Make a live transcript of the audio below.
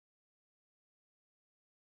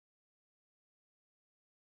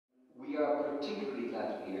We are particularly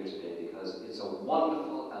glad to be here today because it's a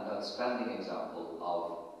wonderful and outstanding example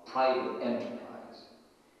of private enterprise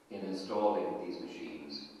in installing these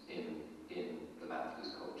machines in the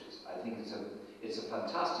Matthews coaches. I think it's a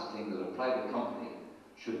fantastic thing that a private company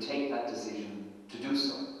should take that decision to do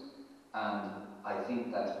so. And I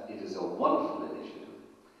think that it is a wonderful initiative.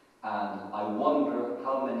 And I wonder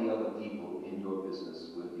how many other people in your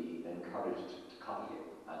business will be encouraged to copy you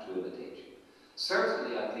and to imitate you.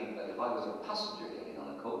 Certainly, I think that if I was a passenger getting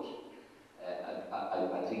on a coach,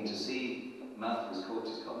 I think to see Matthews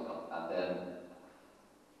coaches coming up and then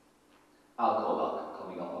Alcolock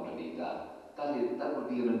coming up underneath that would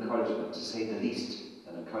be an encouragement, to say the least,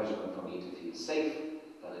 an encouragement for me to feel safe,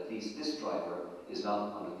 that at least this driver is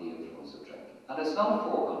not under the influence of drinking. And it's not a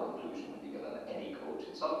foregone conclusion when you get on any coach.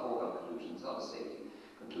 It's not a foregone conclusion, it's not a safety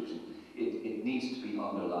conclusion. It needs to be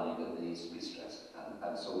underlined and it needs to be stressed.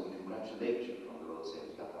 And so we congratulate you from the Road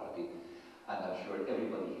Safety Authority, and I'm sure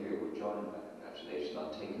everybody here would join in my congratulations on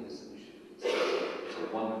taking this initiative. It's a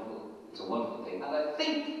wonderful thing. And I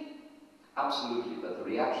think absolutely that the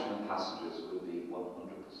reaction of passengers will be 100%.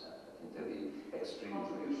 I think they'll be extremely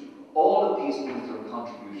contribution. All of these things are a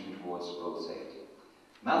contribution towards road safety.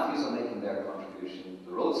 Matthews are making their contribution,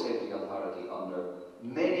 the Road Safety Authority, under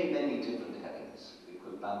many, many different headings. We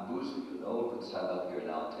could bamboozle you, no one could stand up here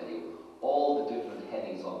now and tell you all the different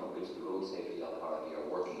headings under which the Road Safety Authority are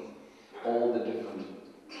working, all the different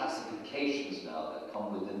classifications now that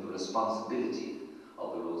come within the responsibility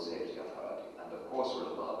of the Road Safety Authority. And of course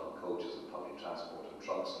we're involved in coaches and public transport and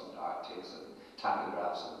trucks and Arctics and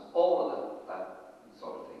tachographs and all of that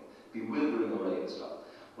sort of thing. Bewildering array of stuff.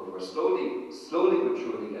 But we're slowly but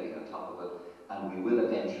surely getting on top of it, and we will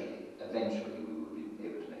eventually we will be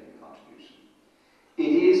able to make a contribution.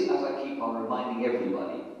 It is, as I keep on reminding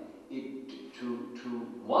everybody, to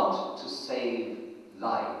want to save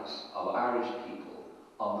lives of Irish people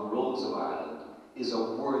on the roads of Ireland is a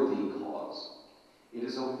worthy cause. It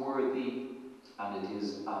is a worthy and it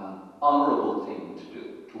is an honourable thing to do,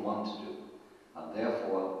 to want to do. And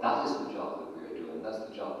therefore, that is the job that we are doing. That's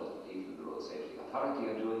the job that the people in the Road Safety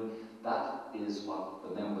Authority are doing. That is what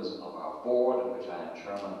the members of our board, of which I am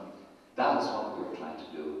chairman, that is what we are trying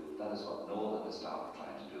to do. That is what Noel and the staff are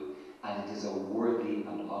trying to do. And it is a worthy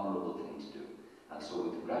and honourable thing to do. And so we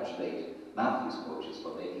congratulate Matthews coaches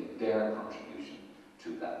for making their contribution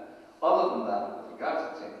to that. Other than that, with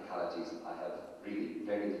regard to technicalities, I have really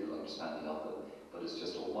very little understanding of them, but it's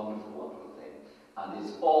just a wonderful, wonderful thing. And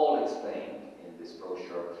it's all explained in this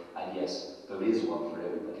brochure, and yes, there is one for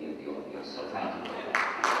everybody in the audience, so thank you.